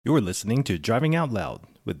You're listening to Driving Out Loud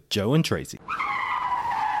with Joe and Tracy.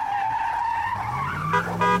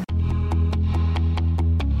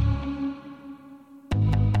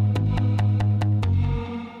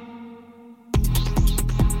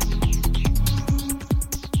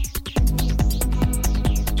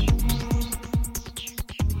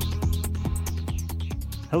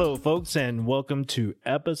 Hello, folks, and welcome to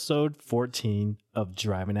episode 14 of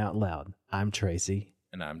Driving Out Loud. I'm Tracy.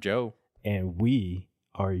 And I'm Joe. And we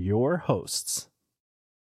are your hosts.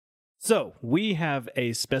 So, we have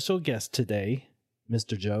a special guest today,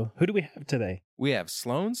 Mr. Joe. Who do we have today? We have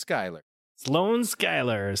Sloane Skyler. Sloane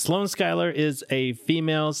Skyler. Sloane Skyler is a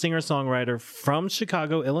female singer-songwriter from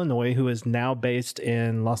Chicago, Illinois, who is now based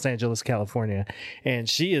in Los Angeles, California. And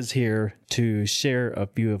she is here to share a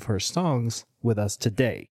few of her songs with us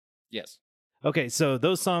today. Yes. Okay, so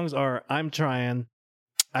those songs are I'm Trying,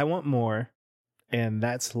 I Want More, and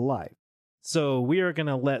That's Life. So we are going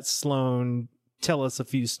to let Sloane tell us a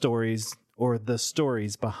few stories, or the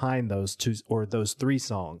stories behind those two or those three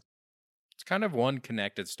songs. It's kind of one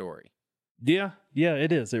connected story. Yeah,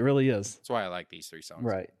 it is. It really is. That's why I like these three songs.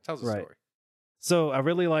 Right. It tells a story. So I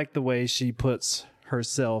really like the way she puts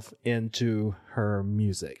herself into her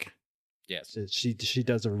music. Yes. She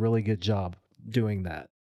does a really good job doing that.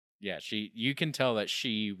 Yeah, you can tell that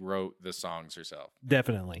she wrote the songs herself.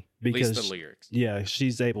 Definitely. Because at least the lyrics. Yeah,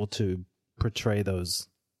 she's able to portray those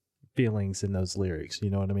feelings in those lyrics. You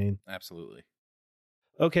know what I mean? Absolutely.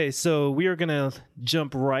 Okay, so we are going to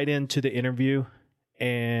jump right into the interview,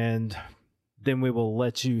 and then we will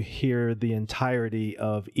let you hear the entirety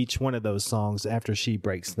of each one of those songs after she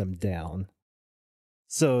breaks them down.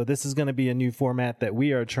 So this is going to be a new format that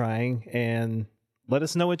we are trying, and let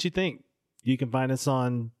us know what you think. You can find us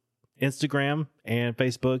on Instagram and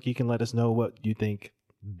Facebook. You can let us know what you think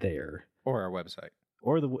there. Or our website.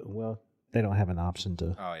 Or they don't have an option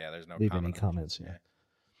to there's no leave any comments. Yeah.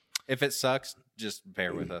 If it sucks, just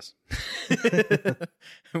bear with us.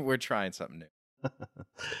 We're trying something new.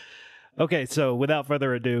 Okay, so without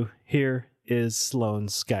further ado, here is Sloane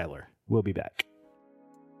Skyler. We'll be back.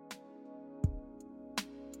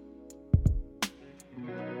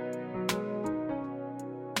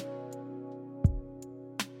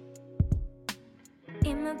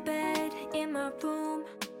 In my bed, in my room,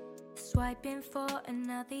 swiping for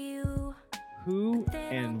another you. Who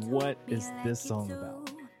and what is this song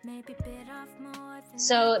about?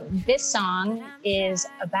 So this song is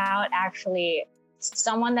about actually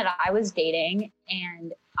someone that I was dating,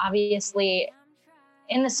 and obviously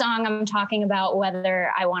in the song I'm talking about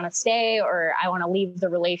whether I want to stay or I want to leave the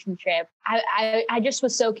relationship. I just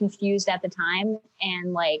was so confused at the time,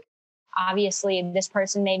 and like obviously this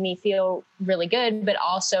person made me feel really good, but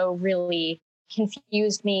also really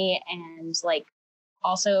confused me and like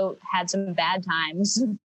also had some bad times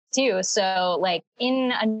too. So like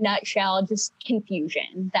in a nutshell, just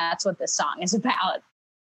confusion. That's what this song is about.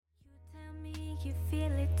 You tell me you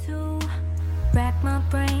feel it too. Rack my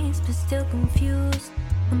brains but still confused.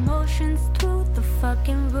 Emotions through the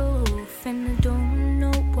fucking roof, and I don't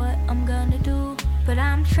know what I'm gonna do, but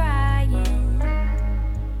I'm trying.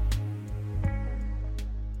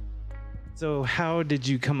 So how did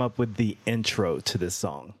you come up with the intro to this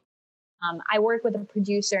song? I work with a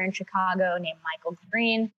producer in Chicago named Michael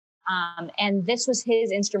Green, and this was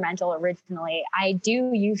his instrumental originally. I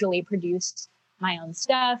do usually produce my own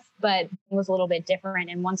stuff, but it was a little bit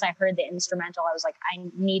different. And once I heard the instrumental, I was like,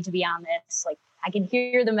 I need to be on this. Like, I can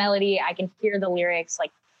hear the melody, I can hear the lyrics,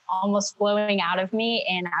 like almost flowing out of me.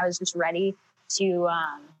 And I was just ready to,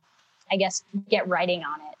 I guess, get writing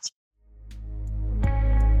on it.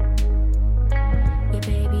 Yeah,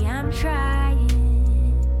 baby, I'm trying.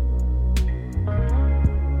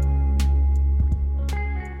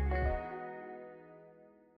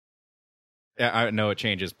 I know it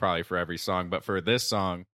changes probably for every song, but for this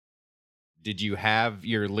song, did you have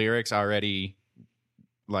your lyrics already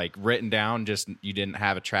like written down, just you didn't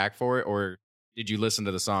have a track for it, or did you listen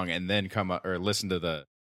to the song and then come up, or listen to the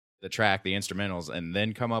track, the instrumentals, and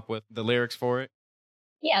then come up with the lyrics for it?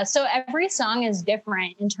 Yeah, so every song is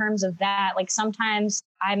different in terms of that. Like sometimes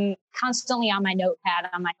I'm constantly on my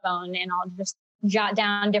notepad on my phone, and I'll just jot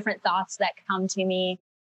down different thoughts that come to me.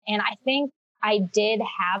 And I think I did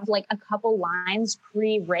have like a couple lines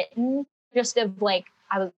pre-written, just of like,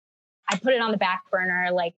 I put it on the back burner.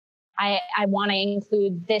 Like I want to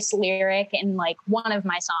include this lyric in like one of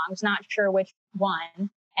my songs, not sure which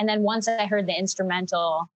one. And then once I heard the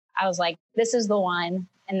instrumental, I was like, this is the one.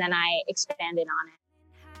 And then I expanded on it.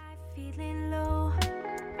 Feeling low,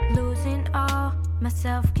 losing all my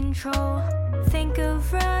self-control. Think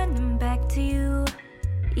of running back to you.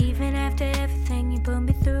 Even after everything you put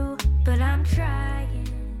me through, but I'm trying.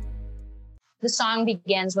 The song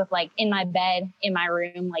begins with like in my bed, in my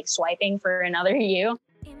room, like swiping for another you.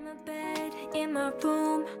 In my bed, in my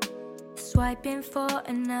room, swiping for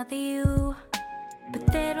another you. But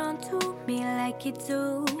they don't do me like you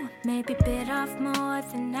do. Maybe bit off more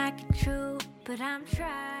than I can chew, but I'm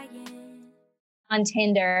trying. On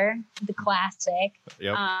Tinder, the classic.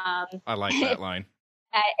 Yep. I like that line.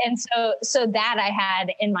 And so that I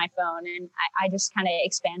had in my phone, and I just kind of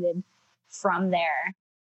expanded from there.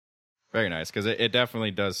 Very nice, because it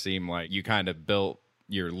definitely does seem like you kind of built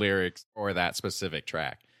your lyrics for that specific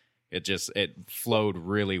track. It flowed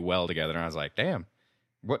really well together, and I was like, damn.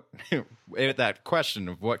 What that question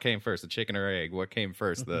of what came first, the chicken or egg? What came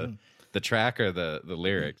first, the track or the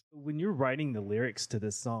lyrics? When you're writing the lyrics to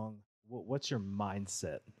this song, what's your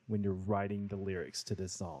mindset when you're writing the lyrics to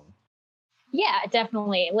this song? Yeah,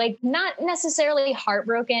 definitely. Like, not necessarily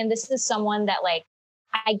heartbroken. This is someone that like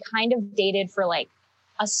I kind of dated for like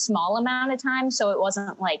a small amount of time, so it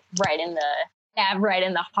wasn't like right in the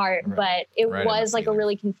heart, right. But it Right was like a feeling.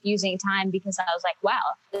 really confusing time because I was like, wow,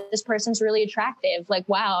 this person's really attractive. Like,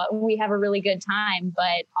 wow, we have a really good time,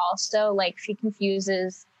 but also like she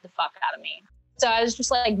confuses the fuck out of me. So I was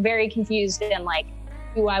just like very confused and like,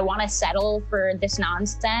 do I want to settle for this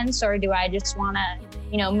nonsense, or do I just want to,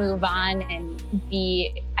 move on and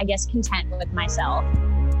be, I guess, content with myself?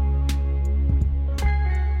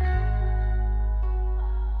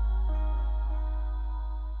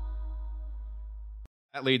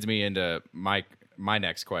 That leads me into my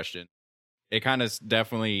next question. It kind of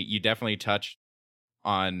you definitely touched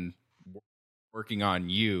on working on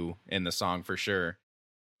you in the song for sure.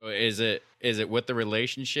 Is it with the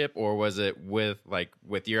relationship, or was it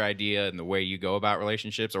with your idea and the way you go about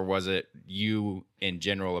relationships, or was it you in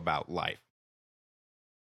general about life?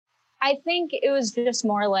 I think it was just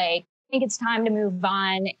more like, I think it's time to move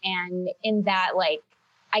on. And in that, like,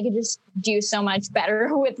 I could just do so much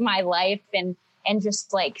better with my life and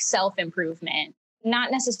just like self-improvement, not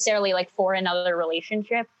necessarily like for another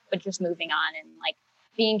relationship, but just moving on and like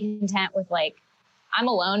being content with like, I'm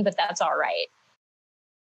alone, but that's all right.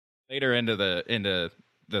 Later into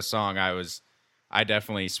the song, I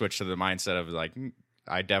definitely switched to the mindset of like,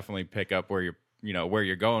 I definitely pick up where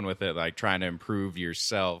you're going with it, like trying to improve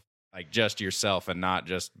yourself, like just yourself and not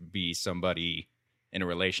just be somebody in a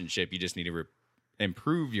relationship. You just need to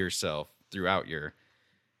improve yourself throughout your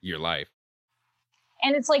life.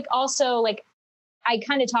 And it's like also like, I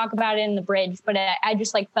kind of talk about it in the bridge, but I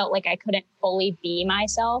just like felt like I couldn't fully be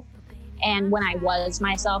myself. And when I was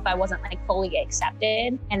myself, I wasn't like fully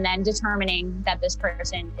accepted. And then determining that this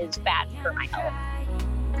person is bad for my health.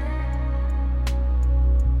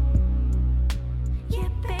 Yeah,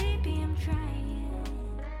 baby, I'm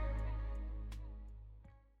trying.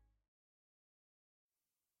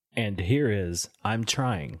 And here is I'm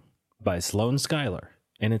Trying by Sloan Schuyler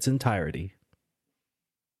in its entirety.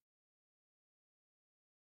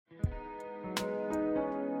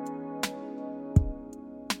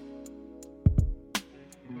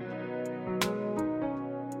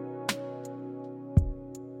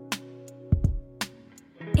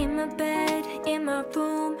 In my bed, in my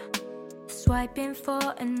room, swiping for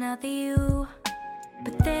another you.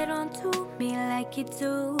 But they don't do me like you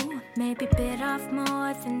do. Maybe bit off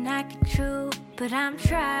more than I can chew, but I'm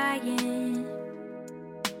trying.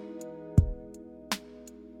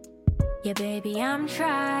 Yeah, baby, I'm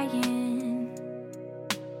trying.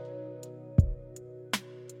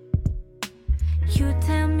 You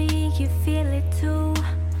tell me you feel it too.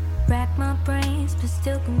 Rack my brains, but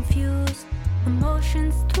still confused.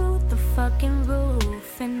 Emotions through the fucking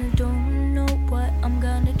roof, and I don't know what I'm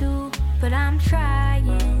gonna do, but I'm trying.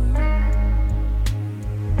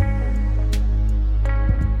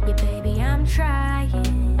 Yeah, baby, I'm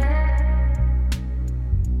trying.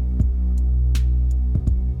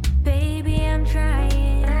 Baby, I'm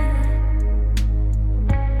trying.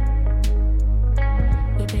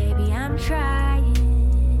 Yeah, baby, I'm trying.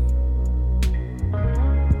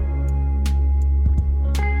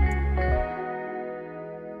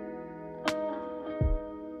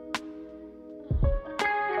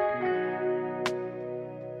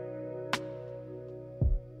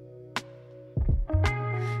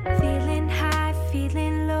 Feeling high,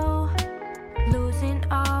 feeling low, losing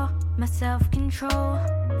all my self-control.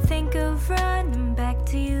 Think of running back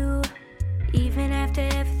to you, even after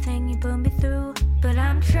everything you put me through, but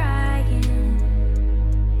I'm trying.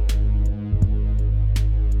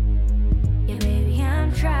 Yeah, baby,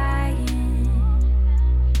 I'm trying.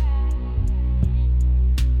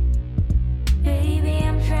 Baby,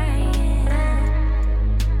 I'm trying.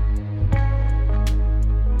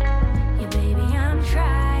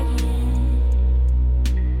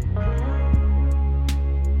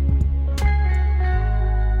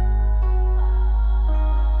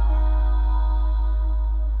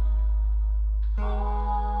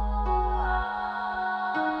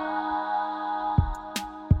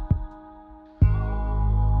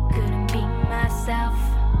 myself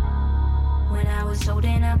when I was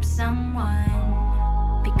holding up someone,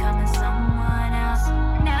 becoming someone else.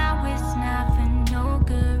 Now it's not for no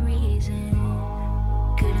good reason.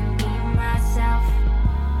 Couldn't be myself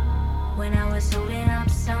when I was holding up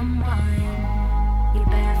someone. You're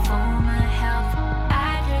bad for my health.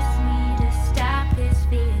 I just need to stop this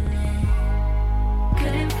feeling.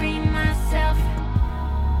 Couldn't free myself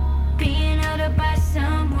being held up by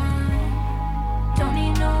someone. Don't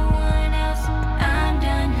need no one else. I'm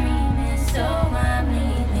done dreaming, so I'm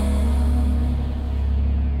leaving.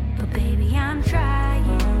 But baby, I'm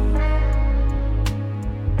trying.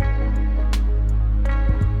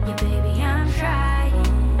 Yeah, baby, I'm trying.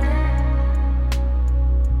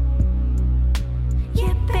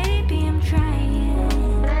 Yeah, baby, I'm trying.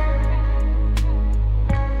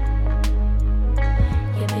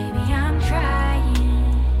 Yeah, baby, I'm trying.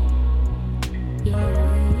 Yeah.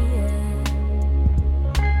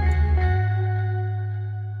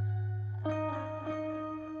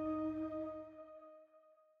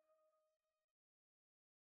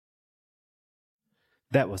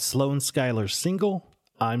 That was Sloan Skylar's single,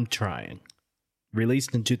 I'm Trying,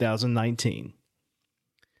 released in 2019.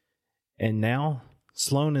 And now,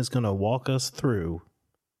 Sloan is going to walk us through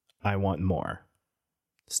I Want More.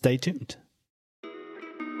 Stay tuned.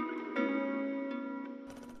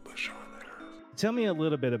 Tell me a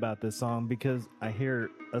little bit about this song, because I hear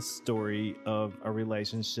a story of a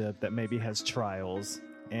relationship that maybe has trials,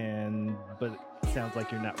 but it sounds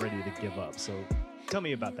like you're not ready to give up. So tell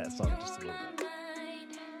me about that song just a little bit.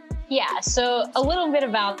 Yeah, so a little bit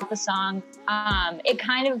about the song. It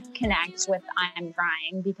kind of connects with I'm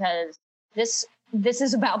Trying, because this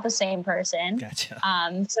is about the same person. Gotcha.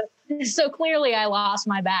 So clearly I lost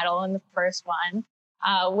my battle in the first one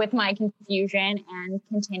with my confusion, and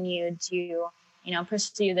continued to,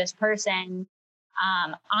 pursue this person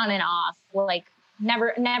on and off, like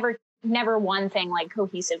never one thing like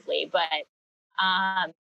cohesively. But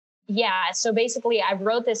yeah, so basically I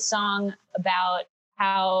wrote this song about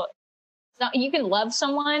how you can love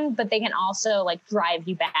someone, but they can also like drive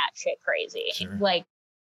you batshit crazy. Sure. Like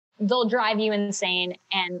they'll drive you insane,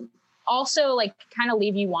 and also like kind of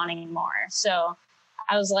leave you wanting more. So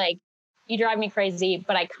I was like, you drive me crazy,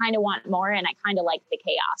 but I kind of want more, and I kind of like the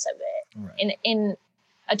chaos of it. Right. In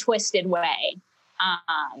a twisted way.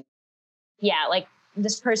 Yeah, like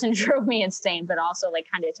this person drove me insane, but also like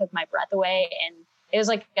kind of took my breath away. And it was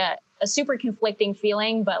like a super conflicting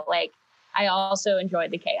feeling, but like I also enjoyed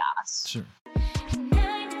the chaos. Sure.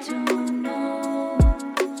 I don't know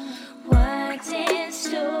what's in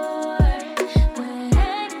store, but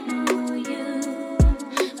I know you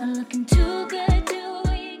are looking too good to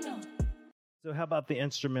ignore. So how about the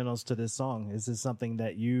instrumentals to this song? Is this something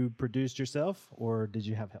that you produced yourself, or did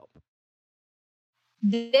you have help?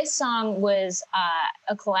 This song was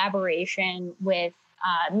a collaboration with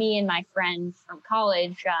me and my friend from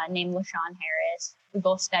college named LaShawn Harris. We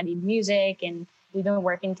both studied music, and we've been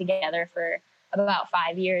working together for about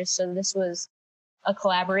 5 years. So this was a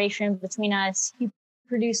collaboration between us. He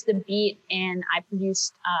produced the beat, and I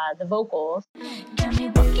produced the vocals. Got me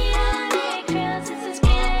walking on eggshells, it's a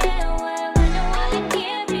scary world, I know I've been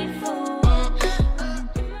here before.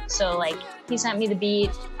 So like he sent me the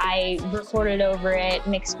beat, I recorded over it,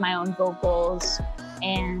 mixed my own vocals,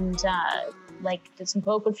 and like did some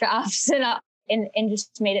vocal chops and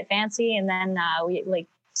just made it fancy. And then we like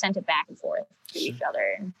sent it back and forth to each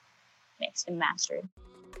other and mixed and mastered.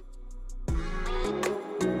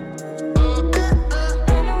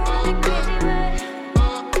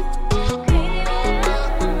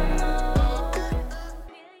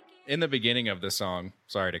 In the beginning of the song,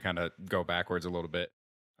 sorry to kind of go backwards a little bit.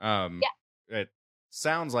 It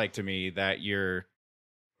sounds like to me that you're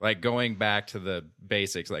like going back to the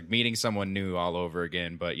basics, like meeting someone new all over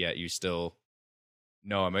again, but yet you still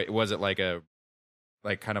know him. Was it like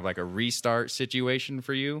kind of like a restart situation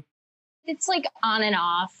for you? It's like on and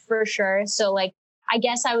off for sure. So like, I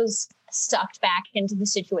guess I was sucked back into the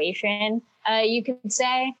situation, you could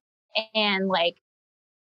say. And like,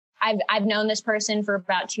 I've known this person for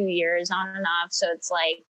about 2 years on and off. So it's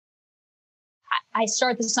like, I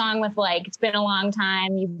start the song with like, it's been a long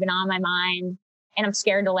time. You've been on my mind, and I'm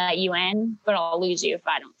scared to let you in, but I'll lose you if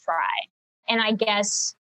I don't try. And I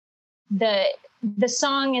guess the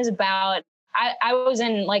song is about, I was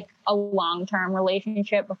in like a long-term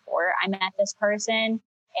relationship before I met this person,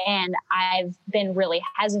 and I've been really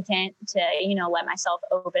hesitant to, let myself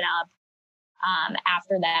open up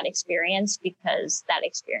after that experience, because that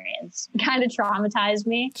experience kind of traumatized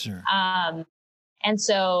me. Sure. And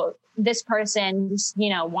so this person just,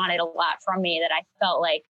 wanted a lot from me that I felt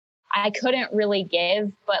like I couldn't really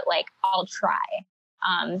give, but like I'll try.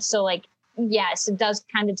 So like, yes, it does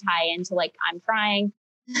kind of tie into like I'm trying,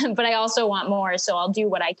 but I also want more. So I'll do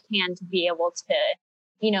what I can to be able to,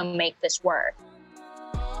 you know, make this work.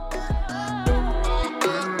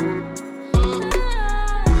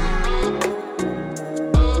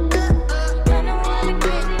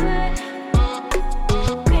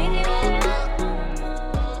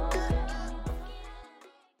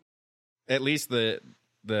 At least the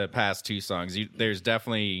past two songs, there's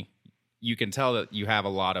definitely, you can tell that you have a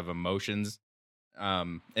lot of emotions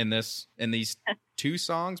in these two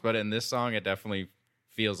songs, but in this song it definitely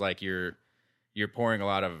feels like you're pouring a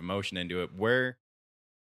lot of emotion into it. Where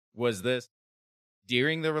was this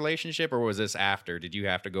during the relationship, or was this after? Did you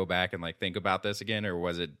have to go back and like think about this again,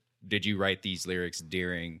 or did you write these lyrics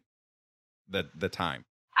during the time?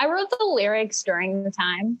 I wrote the lyrics during the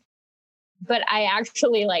time, but I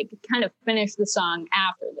actually like kind of finished the song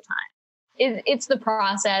after the time. It's the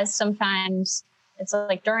process. Sometimes it's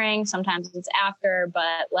like during, sometimes it's after,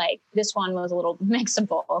 but like this one was a little mix of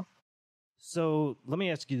both. So let me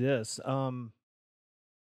ask you this.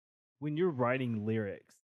 When you're writing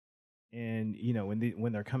lyrics and, you know,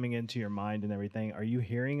 when they're coming into your mind and everything, are you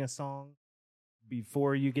hearing a song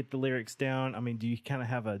before you get the lyrics down? I mean, do you kind of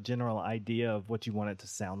have a general idea of what you want it to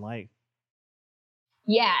sound like?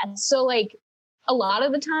 Yeah. So like a lot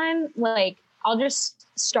of the time, like I'll just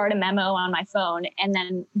start a memo on my phone. And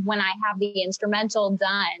then when I have the instrumental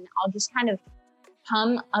done, I'll just kind of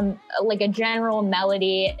hum like a general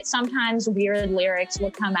melody. Sometimes weird lyrics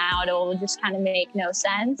will come out. It will just kind of make no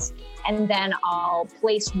sense. And then I'll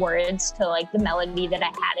place words to like the melody that I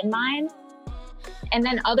had in mind. And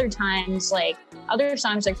then other times, like other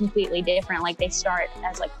songs are completely different. Like they start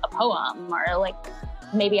as like a poem, or like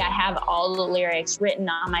maybe I have all the lyrics written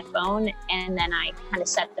on my phone and then I kind of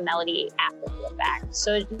set the melody after the fact.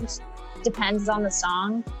 So it just depends on the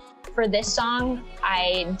song. For this song,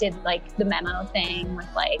 I did like the memo thing with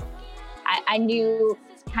like, I knew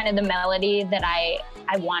kind of the melody that I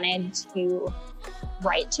wanted to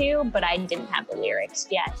write to, but I didn't have the lyrics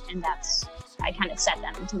yet. And I kind of set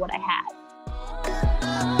them to what I had.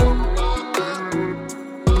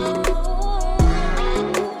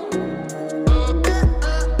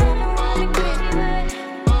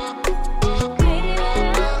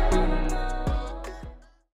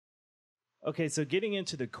 Okay, so getting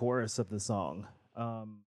into the chorus of the song,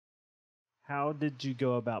 how did you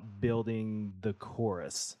go about building the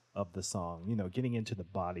chorus of the song? You know, getting into the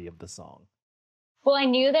body of the song. Well, I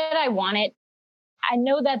knew that I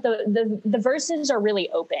know that the verses are really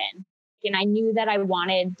open. And I knew that I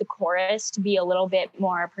wanted the chorus to be a little bit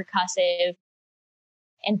more percussive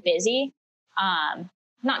and busy.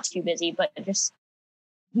 Not too busy, but just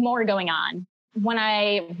more going on. When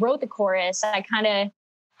I wrote the chorus, I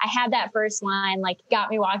had that first line, like, got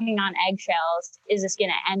me walking on eggshells. Is this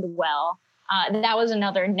going to end well? That was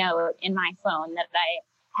another note in my phone that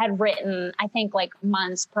I had written, I think, like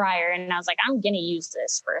months prior. And I was like, I'm going to use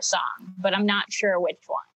this for a song, but I'm not sure which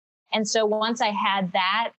one. And so once I had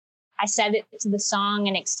that, I set it to the song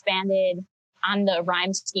and expanded on the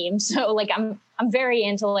rhyme scheme. So like, I'm very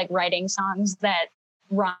into like writing songs that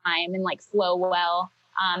rhyme and like flow well.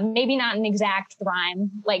 Maybe not an exact rhyme,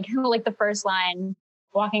 like the first line,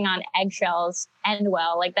 walking on eggshells, end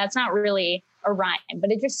well. Like that's not really a rhyme,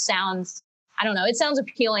 but it just sounds, I don't know, it sounds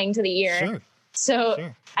appealing to the ear. Sure. So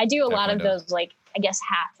sure. I do a lot of those, like, I guess,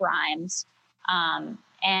 half rhymes.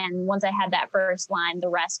 And once I had that first line, the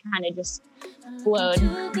rest kind of just flowed.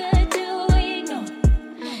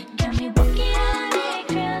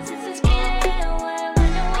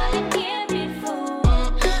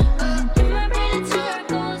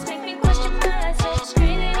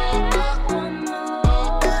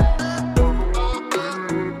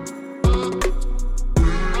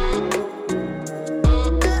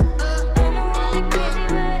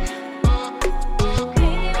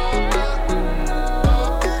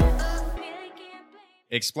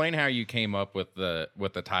 Explain how you came up with the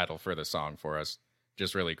title for the song for us,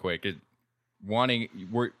 just really quick.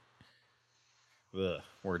 Words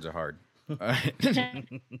are hard.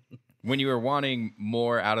 When you were wanting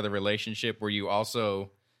more out of the relationship, were you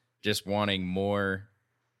also just wanting more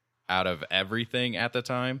out of everything at the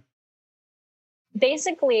time?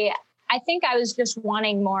 Basically, I think I was just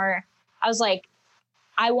wanting more. I was like,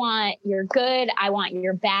 I want your good. I want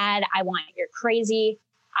your bad. I want your crazy.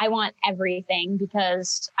 I want everything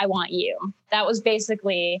because I want you. That was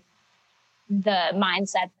basically the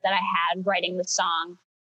mindset that I had writing the song.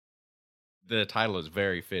 The title is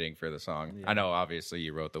very fitting for the song. Yeah. I know, obviously,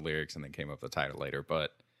 you wrote the lyrics and then came up with the title later,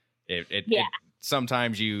 but it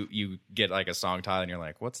sometimes you get like a song title and you're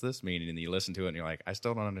like, what's this mean? And you listen to it and you're like, I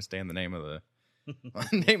still don't understand the name of the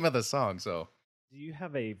name of the song. So Do you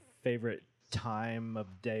have a favorite time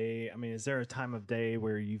of day? I mean, is there a time of day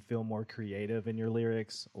where you feel more creative in your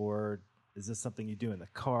lyrics, or is this something you do in the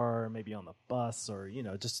car, maybe on the bus, or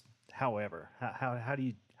just however? How do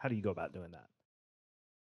you go about doing that?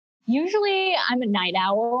 Usually I'm a night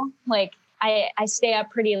owl. Like I stay up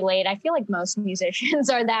pretty late. I feel like most musicians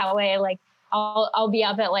are that way. Like I'll be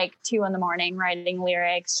up at like 2 a.m. writing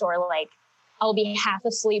lyrics, or like I'll be half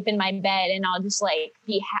asleep in my bed and I'll just like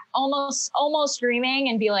be almost dreaming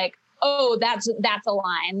and be like, oh, that's a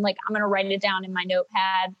line. Like I'm going to write it down in my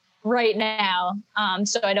notepad right now.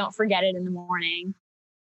 So I don't forget it in the morning.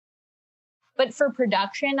 But for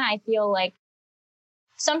production, I feel like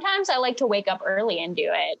sometimes I like to wake up early and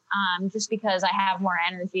do it, just because I have more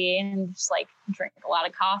energy and just like drink a lot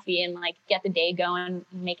of coffee and like get the day going,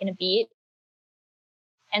 making a beat.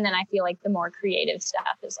 And then I feel like the more creative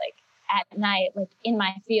stuff is like at night, like in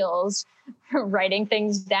my feels, writing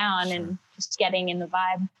things down and just getting in the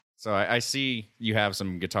vibe. So I see you have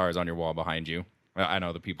some guitars on your wall behind you. I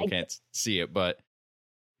know the people can't see it, but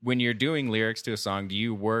when you're doing lyrics to a song, do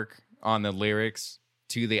you work on the lyrics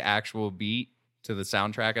to the actual beat, to the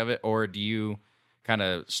soundtrack of it, or do you kind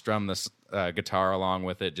of strum the guitar along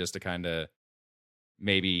with it just to kind of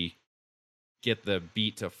maybe get the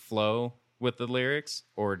beat to flow with the lyrics,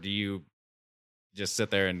 or do you just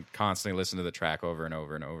sit there and constantly listen to the track over and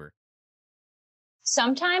over and over?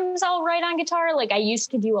 Sometimes I'll write on guitar. Like I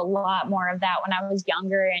used to do a lot more of that when I was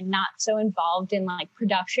younger and not so involved in like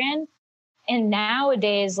production. And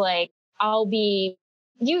nowadays, like I'll be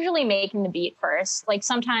usually making the beat first. Like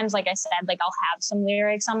sometimes, like I said, like I'll have some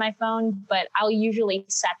lyrics on my phone, but I'll usually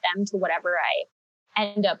set them to whatever I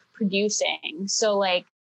end up producing. So like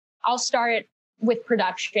I'll start with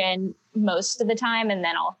production most of the time and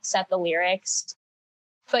then I'll set the lyrics.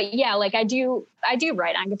 But yeah, like I do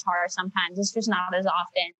write on guitar sometimes. It's just not as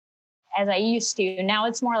often as I used to. Now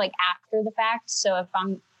it's more like after the fact. So if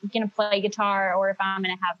I'm going to play guitar or if I'm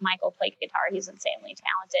going to have Michael play guitar, he's insanely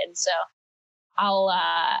talented. So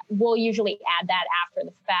we'll usually add that after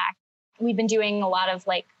the fact. We've been doing a lot of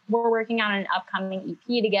we're working on an upcoming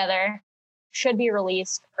EP together, should be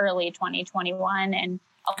released early 2021. And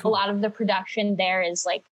a lot of the production there is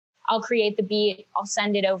like, I'll create the beat, I'll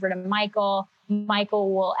send it over to Michael.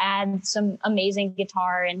 Michael will add some amazing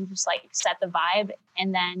guitar and just like set the vibe.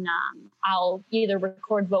 And then I'll either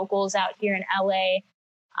record vocals out here in LA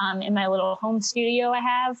in my little home studio I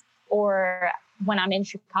have, or when I'm in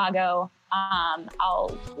Chicago,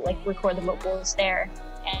 I'll like record the vocals there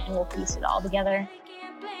and we'll piece it all together.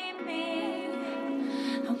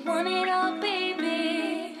 I want it all,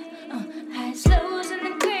 baby. Highs, lows, and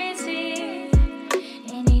the crazy.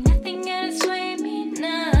 And ain't nothing gonna sway me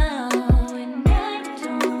now. And I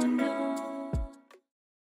don't know.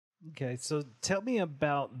 Okay, so tell me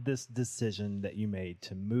about this decision that you made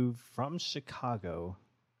to move from Chicago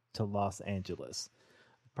to Los Angeles.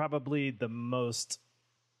 Probably the most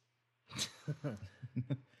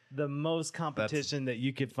competition that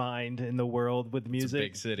you could find in the world with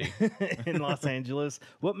music. It's a big city. In Los Angeles.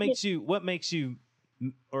 What makes you,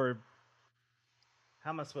 or how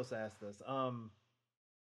am I supposed to ask this?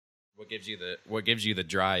 What gives you the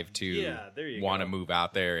drive to want to move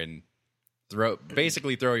out there and throw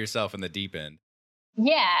yourself in the deep end?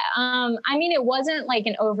 Yeah. I mean, it wasn't like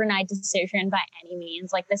an overnight decision by any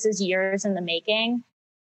means. Like this is years in the making.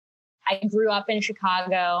 I grew up in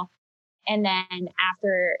Chicago. And then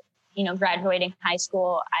after, graduating high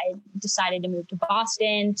school, I decided to move to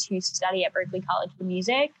Boston to study at Berklee College of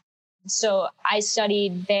Music. So I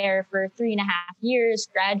studied there for 3.5 years,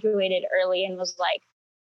 graduated early, and was like,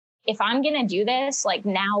 if I'm going to do this, like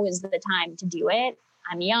now is the time to do it.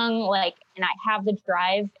 I'm young, and I have the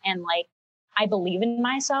drive and I believe in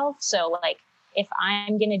myself. So if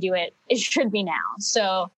I'm going to do it, it should be now.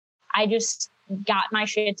 So I just got my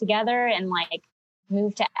shit together and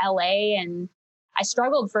moved to LA, and I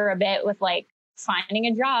struggled for a bit with finding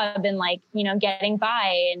a job and getting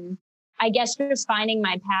by, and I guess just finding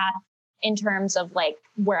my path in terms of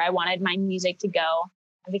where I wanted my music to go.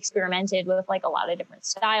 I've experimented with a lot of different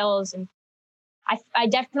styles, and I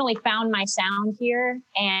definitely found my sound here,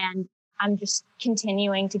 and I'm just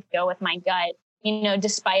continuing to go with my gut.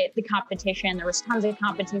 Despite the competition, there was tons of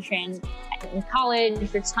competition in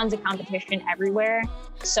college, there's tons of competition everywhere.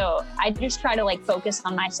 So I just try to focus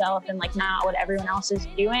on myself and not what everyone else is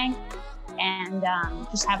doing, and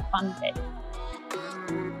just have fun with it.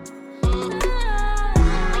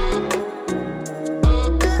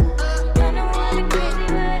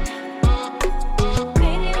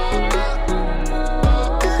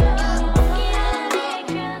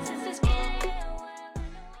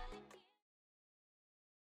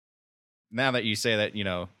 now that you say that, you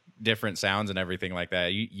know, different sounds and everything like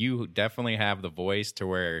that, you definitely have the voice to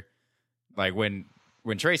where, like, when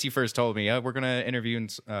Tracy first told me, oh, we're going to interview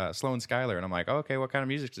Sloan Skylar, and I'm like, oh, okay, what kind of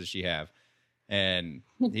music does she have? And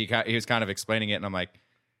he was kind of explaining it, and I'm like,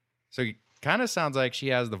 so it kind of sounds like she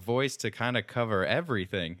has the voice to kind of cover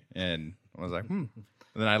everything. And I was like, And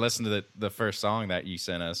then I listened to the first song that you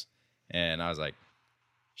sent us, and I was like,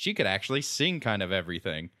 she could actually sing kind of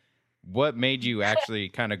everything. What made you actually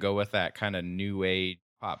kind of go with that kind of new age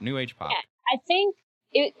pop? Yeah, I think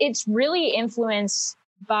it's really influenced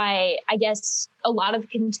by, I guess, a lot of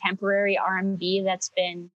contemporary R&B that's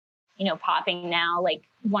been, you know, popping now. Like,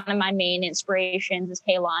 one of my main inspirations is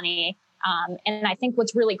Kehlani. And I think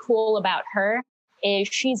what's really cool about her is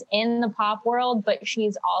she's in the pop world, but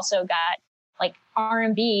she's also got like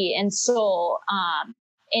R&B and soul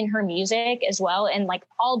in her music as well, and like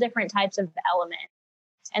all different types of elements.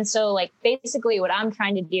 And so, like, basically what I'm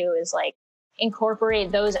trying to do is like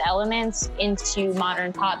incorporate those elements into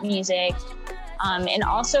modern pop music, and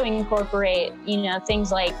also incorporate, you know,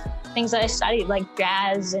 things that I studied, like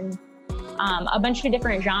jazz and a bunch of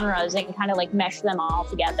different genres, and kind of like mesh them all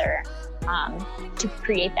together to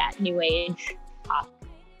create that new age pop.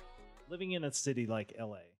 Living in a city like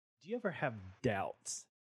LA, do you ever have doubts?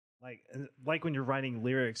 Like when you're writing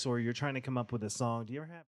lyrics or you're trying to come up with a song, do you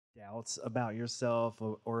ever have doubts about yourself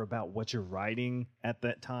or about what you're writing at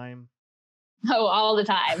that time? Oh, all the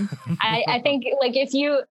time. I think, like, if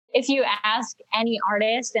you ask any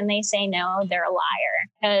artist and they say no, they're a liar.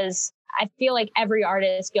 Because I feel like every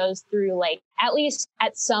artist goes through, like, at least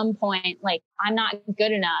at some point, like, I'm not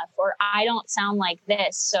good enough, or I don't sound like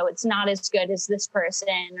this, so it's not as good as this person.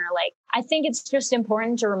 Or, like, I think it's just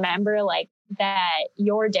important to remember, like, that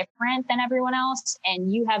you're different than everyone else,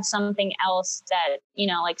 and you have something else that, you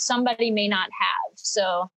know, like, somebody may not have.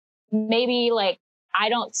 So maybe, like, I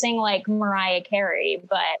don't sing like Mariah Carey,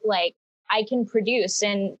 but, like, I can produce,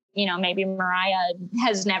 and, you know, maybe Mariah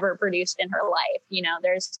has never produced in her life. You know,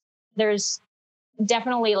 there's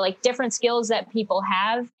definitely, like, different skills that people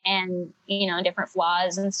have, and, you know, different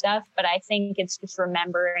flaws and stuff. But I think it's just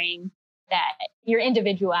remembering that your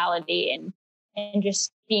individuality and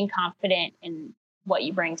just being confident in what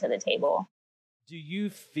you bring to the table. Do you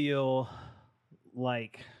feel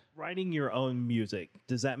like writing your own music,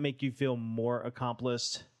 does that make you feel more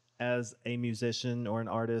accomplished as a musician or an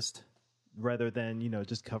artist rather than, you know,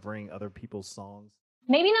 just covering other people's songs?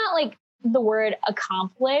 Maybe not like the word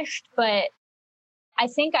accomplished, but I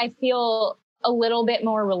think I feel a little bit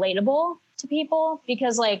more relatable to people,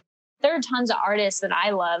 because, like, there are tons of artists that I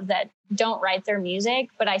love that don't write their music,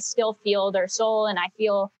 but I still feel their soul, and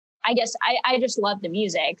I guess I just love the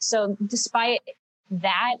music. So despite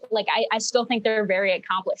that, like, I still think they're very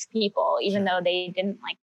accomplished people, even though they didn't,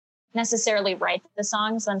 like, necessarily write the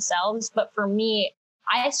songs themselves. But for me,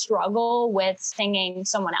 I struggle with singing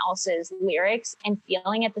someone else's lyrics and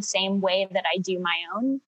feeling it the same way that I do my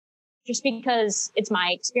own, just because it's my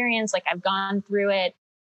experience. Like, I've gone through it,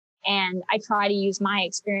 and I try to use my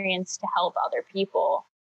experience to help other people,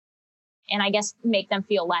 and I guess make them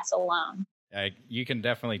feel less alone. You can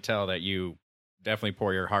definitely tell that you definitely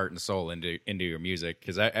pour your heart and soul into your music,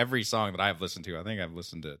 because every song that I've listened to, I think I've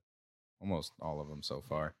listened to almost all of them so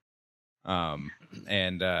far.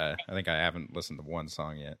 And I think I haven't listened to one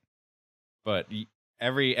song yet, but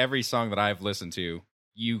every song that I've listened to,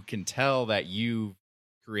 you can tell that you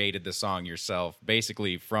created the song yourself,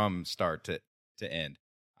 basically from start to end.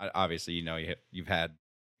 Obviously, you know, you've had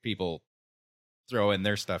people throw in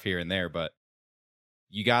their stuff here and there, but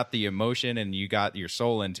you got the emotion and you got your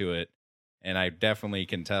soul into it. And I definitely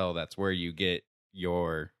can tell that's where you get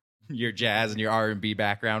your jazz and your R&B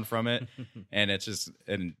background from it. And it's just,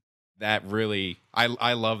 and that really,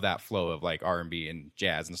 I love that flow of, like, R&B and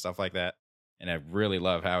jazz and stuff like that. And I really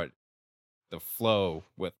love how the flow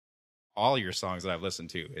with all your songs that I've listened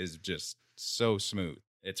to is just so smooth.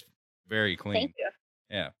 It's very clean. Thank you.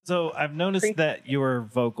 Yeah. So I've noticed that your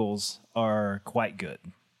vocals are quite good.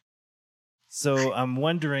 So I'm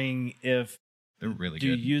wondering if they're really do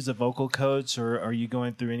good. you use a vocal coach, or are you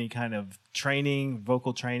going through any kind of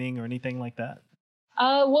vocal training or anything like that?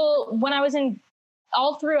 Well, when I was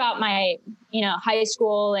all throughout my, you know, high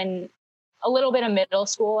school and a little bit of middle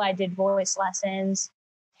school, I did voice lessons,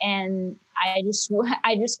 and I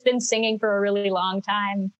just been singing for a really long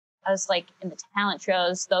time. I was, like, in the talent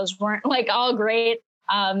shows. Those weren't, like, all great.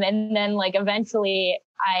 And then, like, eventually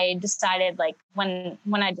I decided, like, when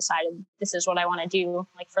I decided this is what I want to do,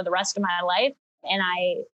 like, for the rest of my life. And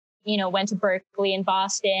I, you know, went to Berkeley in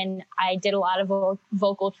Boston. I did a lot of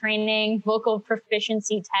vocal training, vocal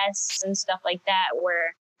proficiency tests and stuff like that,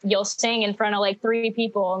 where you'll sing in front of, like, 3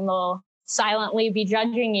 people and they'll silently be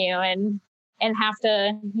judging you and have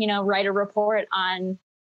to, write a report on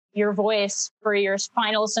your voice for your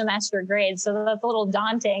final semester grade. So that's a little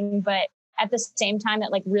daunting, but at the same time,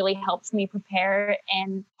 it like really helped me prepare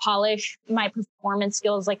and polish my performance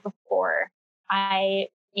skills like before I,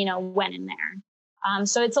 went in there.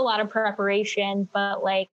 So it's a lot of preparation, but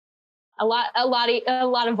like a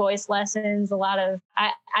lot of voice lessons,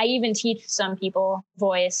 I even teach some people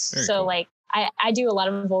voice. Very so cool. Like I do a lot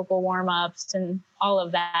of vocal warm-ups and all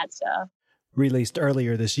of that stuff. Released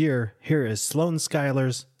earlier this year, here is Sloane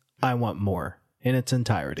Skylar's I Want More in its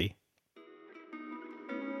entirety.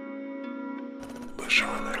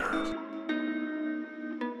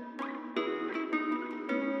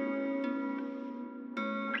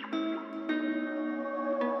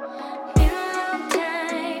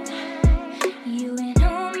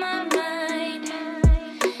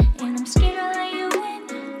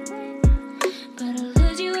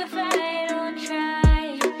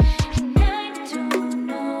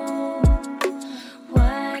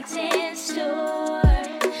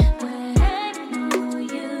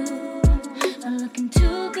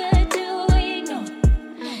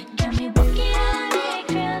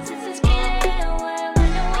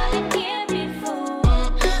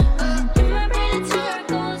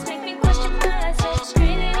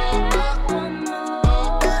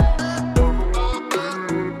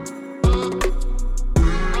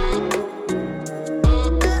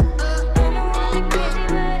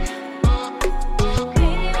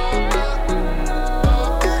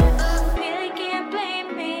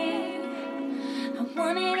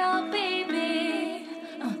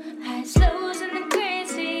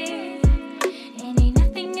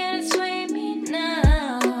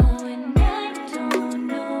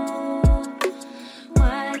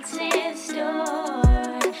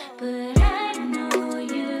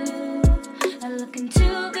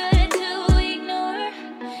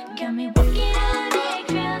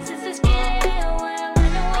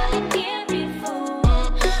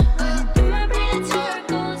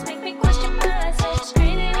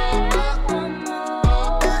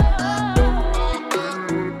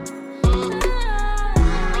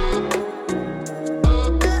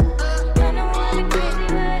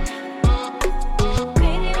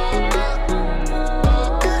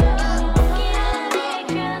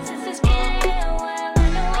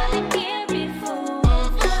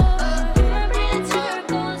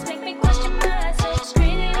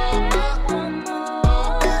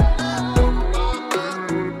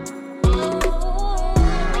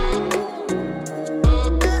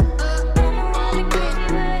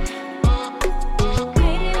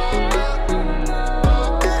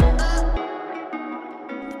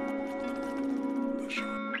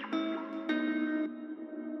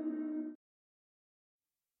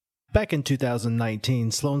 Back in 2019,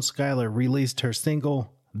 Sloane Skylar released her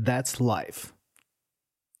single, That's Life.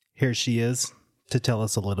 Here she is to tell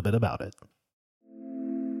us a little bit about it.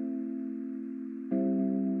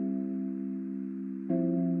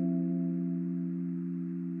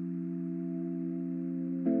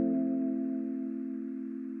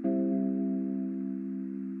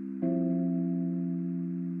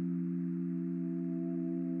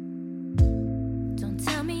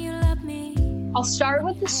 I'll start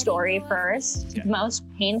with the story first. Okay. The most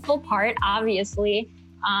painful part, obviously.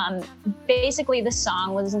 Basically, the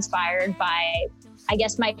song was inspired by, I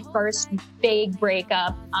guess, my first big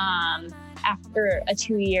breakup after a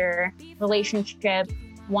 2-year relationship.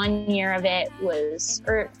 1 year of it was,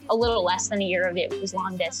 or a little less than a year of it was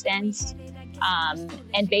long distance.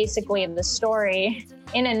 And basically, the story,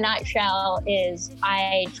 in a nutshell, is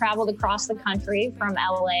I traveled across the country from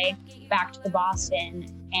LA back to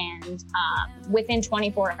Boston. And within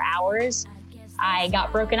 24 hours, I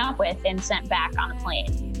got broken up with and sent back on a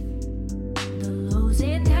plane.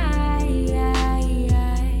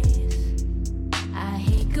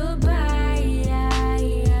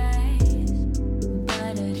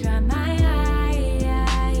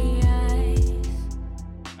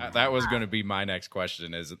 That was going to be my next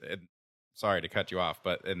question. Sorry to cut you off,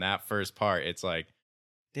 but in that first part, it's like,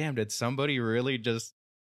 damn, did somebody really just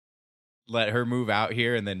let her move out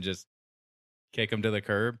here and then just kick him to the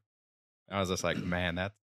curb? I was just like, man,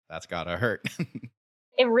 that's gotta hurt.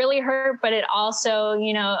 It really hurt, but it also,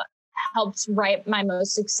 helped write my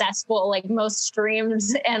most successful, like most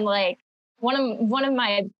streams, and like one of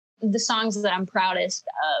the songs that I'm proudest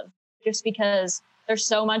of, just because there's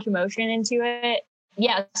so much emotion into it.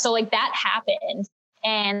 Yeah, so like that happened,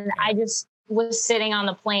 and I just was sitting on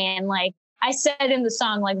the plane, like I said in the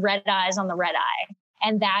song, like red eyes on the red eye,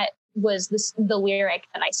 and that was the lyric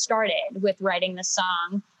that I started with writing the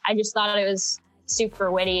song. I just thought it was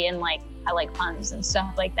super witty and like I like puns and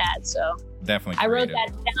stuff like that. So Definitely I wrote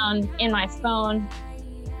creative. that down in my phone.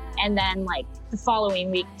 And then like the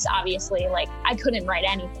following weeks, obviously, like I couldn't write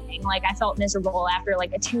anything. Like I felt miserable after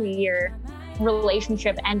like a 2-year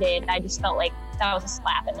relationship ended. I just felt like that was a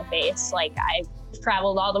slap in the face. Like I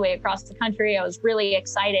traveled all the way across the country. I was really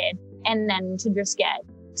excited. And then to just get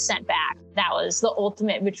sent back, that was the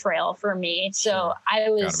ultimate betrayal for me. So I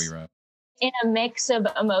Gotta was be rough. in a mix of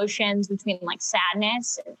emotions between like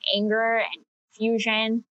sadness and anger and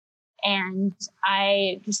confusion. And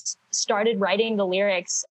I just started writing the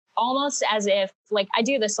lyrics almost as if, like, I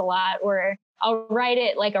do this a lot where I'll write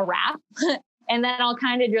it like a rap and then I'll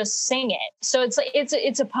kind of just sing it. So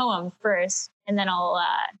it's a poem first, and then I'll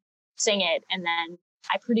sing it. And then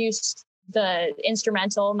I produced the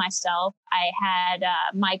instrumental myself. I had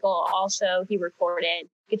Michael also, he recorded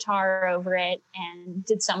guitar over it and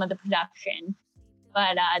did some of the production.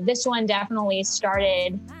 But this one definitely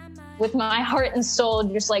started with my heart and soul,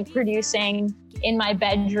 just like producing in my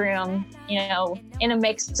bedroom, you know, in a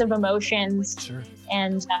mix of emotions. Sure.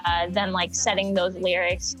 And then like setting those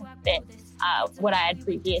lyrics to fit what I had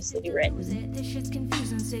previously written. This shit's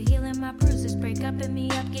confusing, so healing my bruises. Break up and me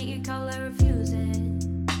up, get your color, refuse it.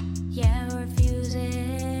 Yeah, refuse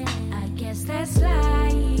it. I guess that's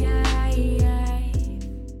life.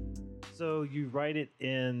 So you write it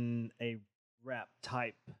in a rap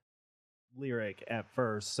type lyric at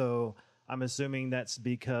first. So I'm assuming that's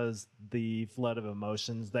because the flood of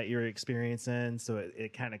emotions that you're experiencing, so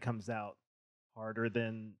it kind of comes out harder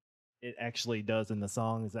than it actually does in the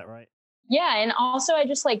song. Is that right? Yeah, and also I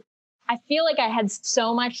just like, I feel like I had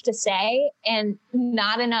so much to say and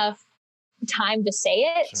not enough time to say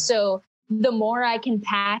it. Sure. So the more I can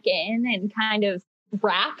pack in and kind of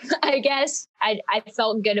rap, I guess, I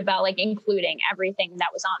felt good about like including everything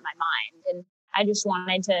that was on my mind. And I just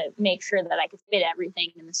wanted to make sure that I could fit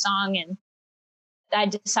everything in the song. And I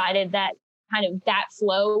decided that kind of that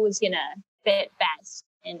flow was going to fit best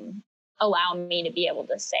and allow me to be able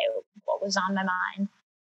to say what was on my mind.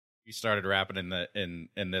 You started rapping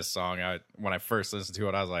in this song. When I first listened to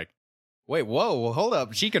it, I was like, wait, whoa, hold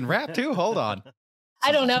up. She can rap too? Hold on.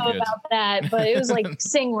 I don't know Good. about that, but it was like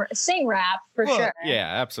sing rap for Well, sure. Yeah,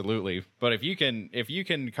 absolutely. But if you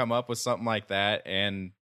can come up with something like that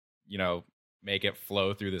and, you know, make it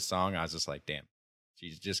flow through the song, I was just like, damn,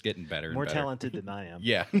 she's just getting better and More better. talented than I am.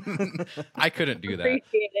 Yeah. I couldn't do that.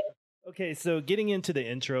 Appreciate it. Okay, so getting into the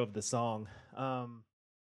intro of the song,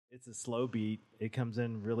 it's a slow beat. It comes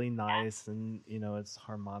in really nice, and you know it's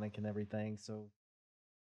harmonic and everything. So,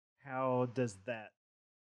 how does that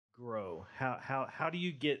grow? How do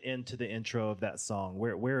you get into the intro of that song?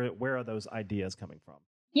 Where are those ideas coming from?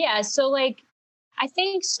 Yeah, so like I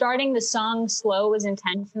think starting the song slow was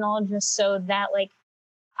intentional, just so that like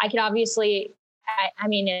I could obviously, I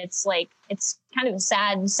mean, it's like it's kind of a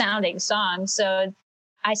sad sounding song, so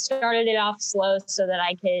I started it off slow so that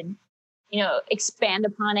I could, you know, expand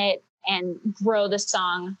upon it and grow the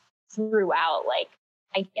song throughout, like,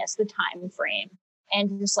 I guess, the time frame,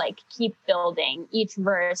 and just like keep building. Each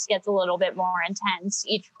verse gets a little bit more intense.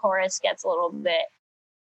 Each chorus gets a little bit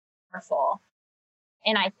powerful.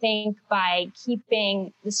 And I think by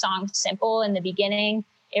keeping the song simple in the beginning,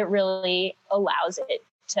 it really allows it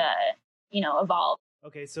to, you know, evolve.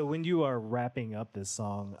 Okay, so when you are wrapping up this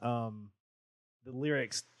song, the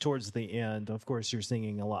lyrics towards the end, of course, you're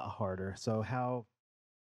singing a lot harder. So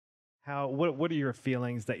what are your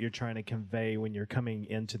feelings that you're trying to convey when you're coming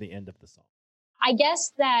into the end of the song? I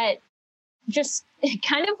guess that just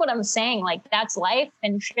kind of what I'm saying, like that's life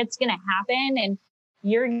and shit's going to happen and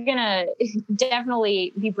you're going to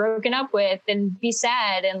definitely be broken up with and be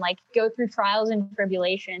sad and like go through trials and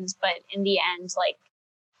tribulations. But in the end, like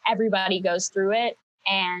everybody goes through it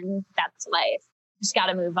and that's life. Just got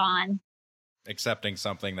to move on. Accepting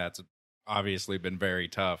something that's obviously been very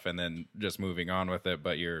tough and then just moving on with it,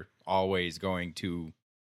 but you're always going to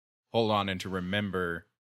hold on and to remember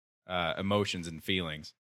emotions and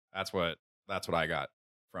feelings. That's what I got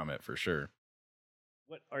from it for sure.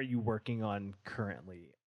 What are you working on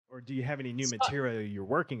currently? Or do you have any new material you're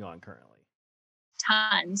working on currently?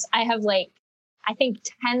 Tons. I have like, I think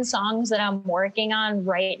 10 songs that I'm working on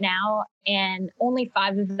right now, and only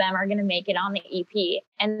 5 of them are going to make it on the EP.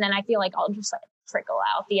 And then I feel like I'll just like trickle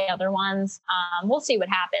out the other ones. We'll see what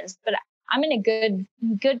happens, but I'm in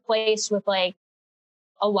a good place with like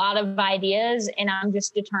a lot of ideas, and I'm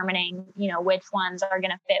just determining, you know, which ones are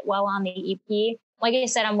going to fit well on the EP. Like I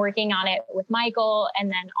said, I'm working on it with Michael and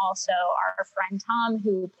then also our friend Tom,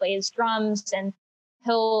 who plays drums, and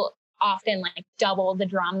he'll often like double the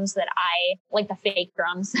drums that I like, the fake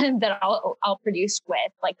drums that I'll produce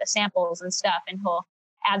with like the samples and stuff. And he'll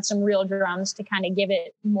add some real drums to kind of give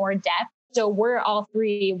it more depth. So we're all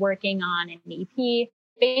three working on an EP.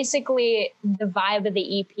 Basically, the vibe of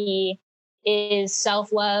the EP is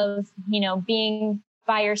self-love, you know, being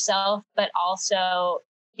by yourself, but also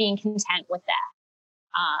being content with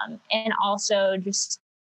that. And also just,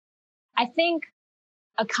 I think,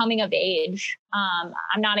 a coming of age.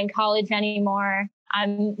 I'm not in college anymore.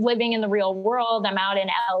 I'm living in the real world. I'm out in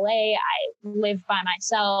LA. I live by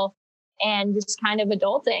myself and just kind of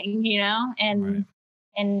adulting, you know, and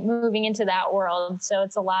moving into that world. So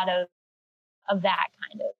it's a lot of that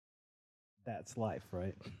kind of. That's life,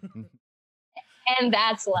 right? And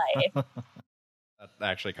that's life. That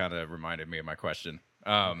actually kind of reminded me of my question.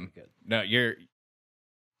 No, you're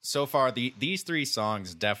so far these three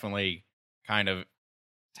songs definitely kind of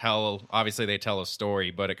obviously they tell a story,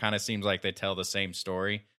 but it kind of seems like they tell the same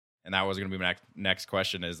story. And that was going to be my next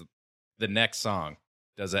question: is the next song,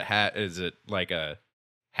 is it like a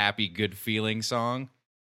happy, good feeling song,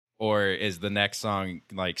 or is the next song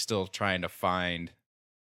like still trying to find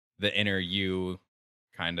the inner you,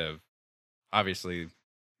 kind of obviously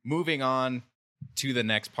moving on to the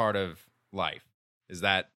next part of life? Is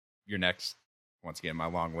that your next, once again, my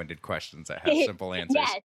long-winded questions that have simple answers?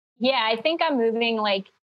 Yeah, I think I'm moving like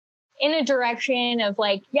in a direction of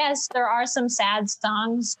like, yes, there are some sad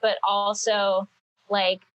songs, but also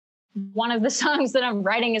like one of the songs that I'm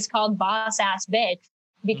writing is called Boss Ass Bitch,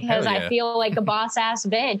 because I feel like a boss ass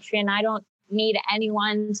bitch and I don't need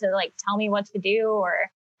anyone to like tell me what to do or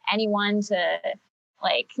anyone to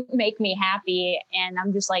like make me happy. And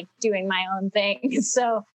I'm just like doing my own thing.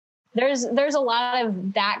 So there's a lot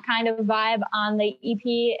of that kind of vibe on the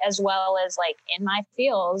EP, as well as like In My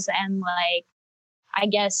Feels, and like, I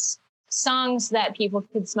guess, songs that people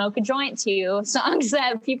could smoke a joint to, songs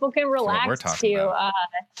that people can relax to.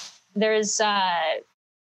 There's,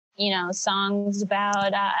 you know, songs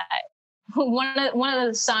about, one of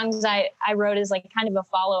the songs I wrote is like kind of a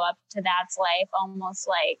follow up to That's Life, almost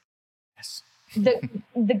like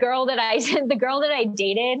the girl that I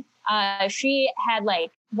dated, she had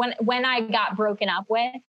like, when I got broken up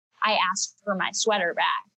with, I asked for my sweater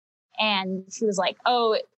back, and she was like,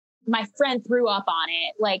 "Oh, my friend threw up on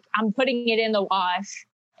it. Like, I'm putting it in the wash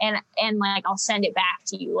and like, I'll send it back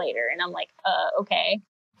to you later." And I'm like, okay.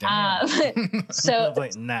 So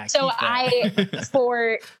like, nah, so I,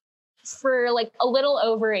 for like a little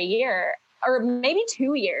over a year or maybe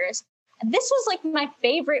 2 years, this was like my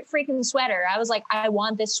favorite freaking sweater. I was like, I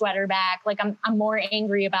want this sweater back. Like, I'm more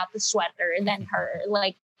angry about the sweater than her.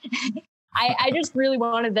 Like, I just really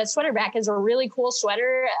wanted that sweater back. It's a really cool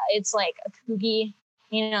sweater. It's like a Coogie,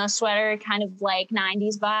 you know, sweater, kind of like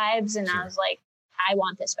 90s vibes. And I was like, I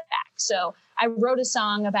want this back. So I wrote a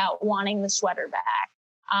song about wanting the sweater back.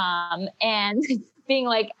 And being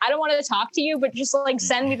like, I don't want to talk to you, but just like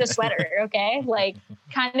send me the sweater. Okay. Like,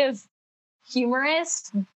 kind of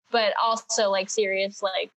humorous, but also like serious,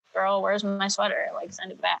 like, girl, where's my sweater? Like,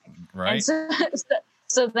 send it back. Right. And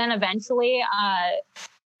so then eventually,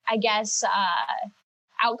 I guess,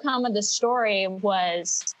 outcome of the story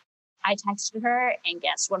was I texted her, and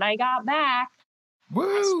guess what I got back? Woo!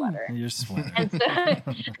 My sweater. Your sweater.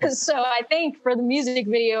 And so I think for the music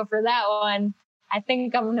video for that one, I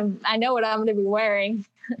think I know what I'm going to be wearing.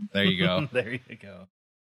 There you go. There you go.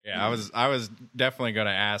 Yeah, I was definitely going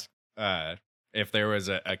to ask if there was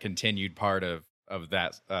a continued part of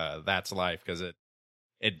that That's Life, because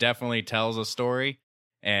it definitely tells a story,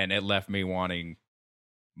 and it left me wanting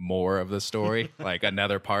more of the story, like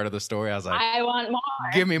another part of the story. I was like, I want more.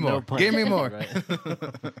 Give me more. No Give me more.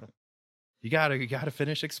 Right. You gotta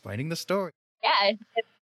finish explaining the story. Yeah,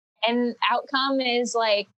 and outcome is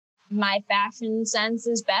like my fashion sense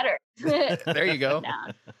is better. There you go. No.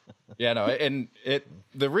 Yeah, no, and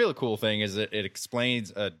the real cool thing is that it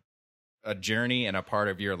explains a journey and a part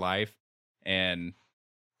of your life, and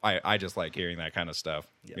I just like hearing that kind of stuff.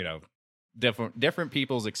 Yep. You know, different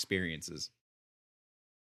people's experiences.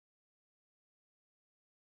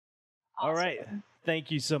 Awesome. All right.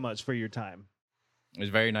 Thank you so much for your time. It was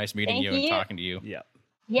very nice meeting you and talking to you. Yeah.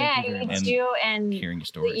 Yeah, you too. And hearing your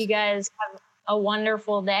stories. You guys have a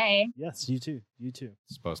wonderful day. Yes, you too. You too.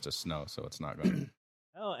 It's supposed to snow, so it's not going to.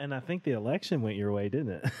 Oh, and I think the election went your way,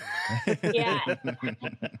 didn't it? Yeah.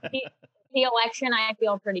 The election I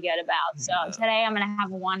feel pretty good about. So today I'm going to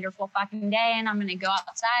have a wonderful fucking day, and I'm going to go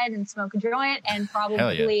outside and smoke a joint and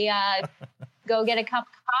probably go get a cup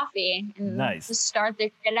of coffee and just start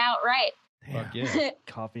this shit out right. Fuck yeah.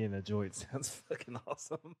 Coffee and a joint sounds fucking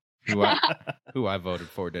awesome. Who I voted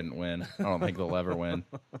for didn't win. I don't think they'll ever win.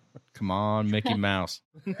 Come on, Mickey Mouse.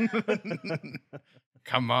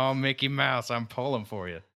 Come on, Mickey Mouse. I'm pulling for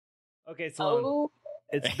you. Okay, Sloan. Oh,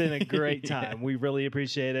 It's been a great time. We really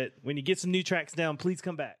appreciate it. When you get some new tracks down, please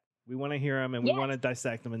come back. We want to hear them and we Yes. want to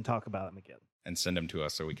dissect them and talk about them again. And send them to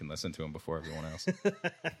us so we can listen to them before everyone else.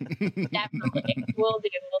 definitely. We'll do.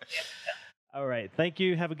 All right. Thank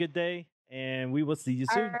you. Have a good day. And we will see you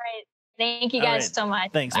All soon. right. Thank you All guys right. so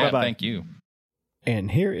much. Thanks. Yeah, Bye-bye. thank you.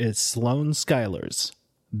 And here is Sloan Skylar's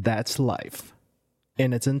That's Life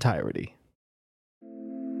in its entirety.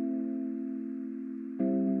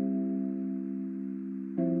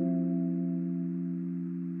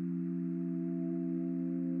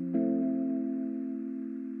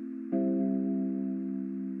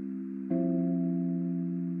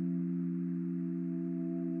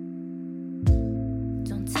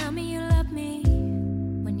 Don't tell me you love me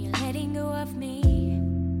when you're letting go of me.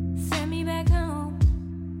 Send me back home.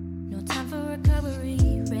 No time for recovery.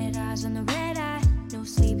 Red eyes on the red eye. No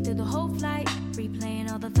sleep through the whole flight.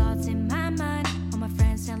 Replaying all the thoughts in my mind. All my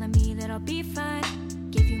friends telling me that I'll be fine.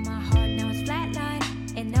 Give you my heart, now it's flatline.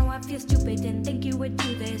 And now I feel stupid, didn't think you would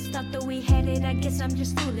do this. Thought that we had it, I guess I'm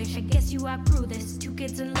just foolish. I guess you outgrew this. Two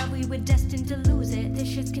kids in love, we were destined to lose it. This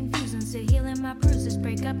shit's confusing, so healing my bruises.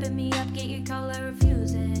 Break up and me up, get your call, I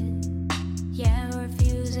refuse it. Yeah, I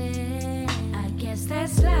refuse it. I guess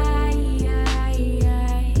that's life.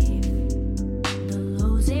 The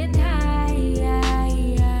lows and highs.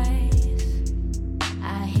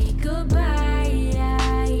 I hate goodbyes.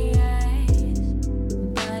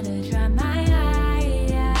 But I try my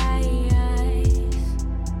eyes.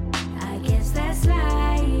 I guess that's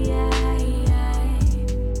life.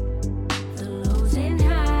 The lows and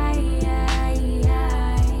highs.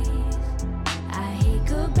 I hate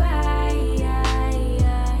goodbyes.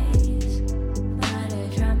 But I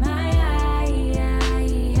try my eyes.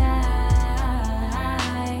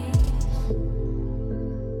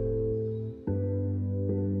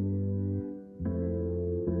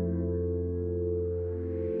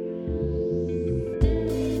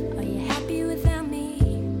 Are you happy without me?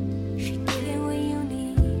 She getting what you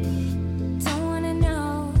need. Don't wanna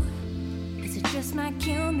know, 'cause it just might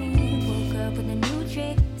kill me. Woke up with a new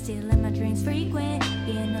trick, still in my dreams frequent.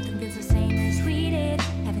 Yeah, nothing feels the same as we did.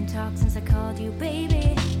 Haven't talked since I called you,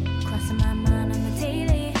 baby. Crossing my mind on the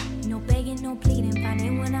daily. No begging, no pleading,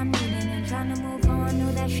 finding what I'm needing and trying to move on.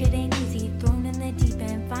 No, that shit ain't easy. Thrown in the deep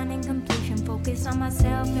end, finding completion. Focus on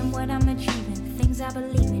myself and what I'm achieving. Things I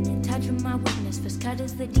believe in touch with my weakness. First cut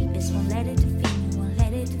is the deepest. Won't let it defeat me. Won't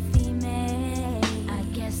let it defeat me. I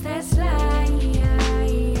guess that's life.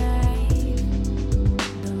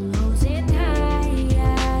 The lows and highs.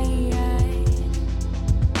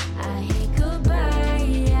 I hate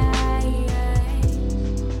goodbyes.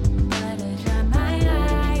 But I try my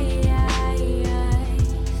eyes.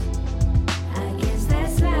 I guess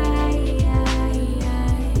that's life.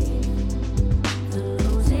 The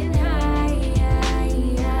lows and highs.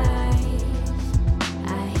 I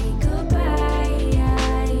hate goodbyes.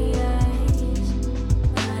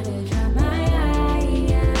 But I try my eyes.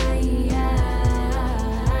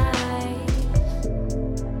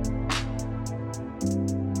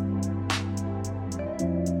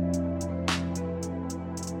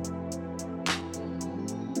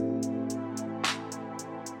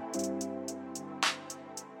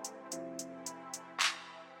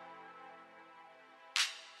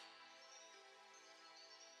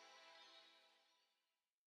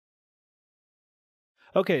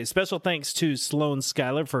 Okay, special thanks to Sloan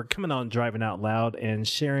Skylar for coming on Driving Out Loud and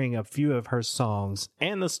sharing a few of her songs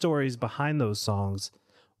and the stories behind those songs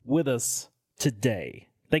with us today.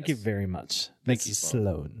 Thank you Yes. very much. Thank Thank you, you, Sloan.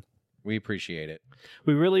 Sloan. We appreciate it.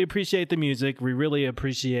 We really appreciate the music. We really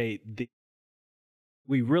appreciate the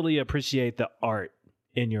art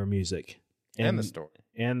in your music And the story.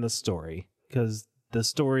 and the story, because the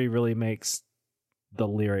story really makes the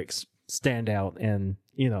lyrics stand out, and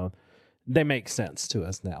they make sense to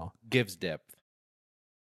us now. Gives depth.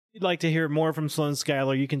 If you'd like to hear more from Sloan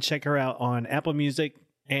Skylar, you can check her out on Apple Music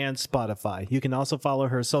and Spotify. You can also follow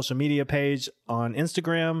her social media page on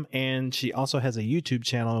Instagram, and she also has a YouTube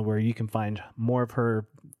channel where you can find more of her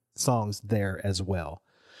songs there as well.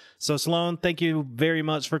 So Sloan, thank you very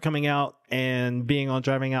much for coming out and being on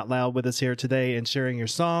Driving Out Loud with us here today and sharing your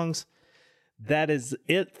songs. That is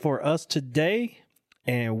it for us today,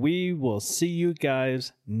 and we will see you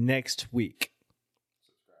guys next week.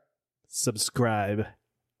 Subscribe,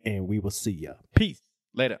 and we will see ya. Peace.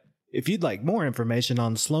 Later. If you'd like more information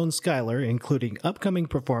on Sloan Skylar, including upcoming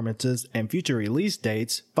performances and future release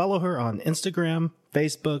dates, follow her on Instagram,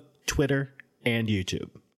 Facebook, Twitter, and YouTube.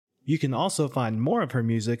 You can also find more of her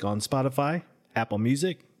music on Spotify, Apple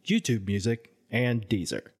Music, YouTube Music, and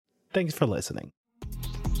Deezer. Thanks for listening.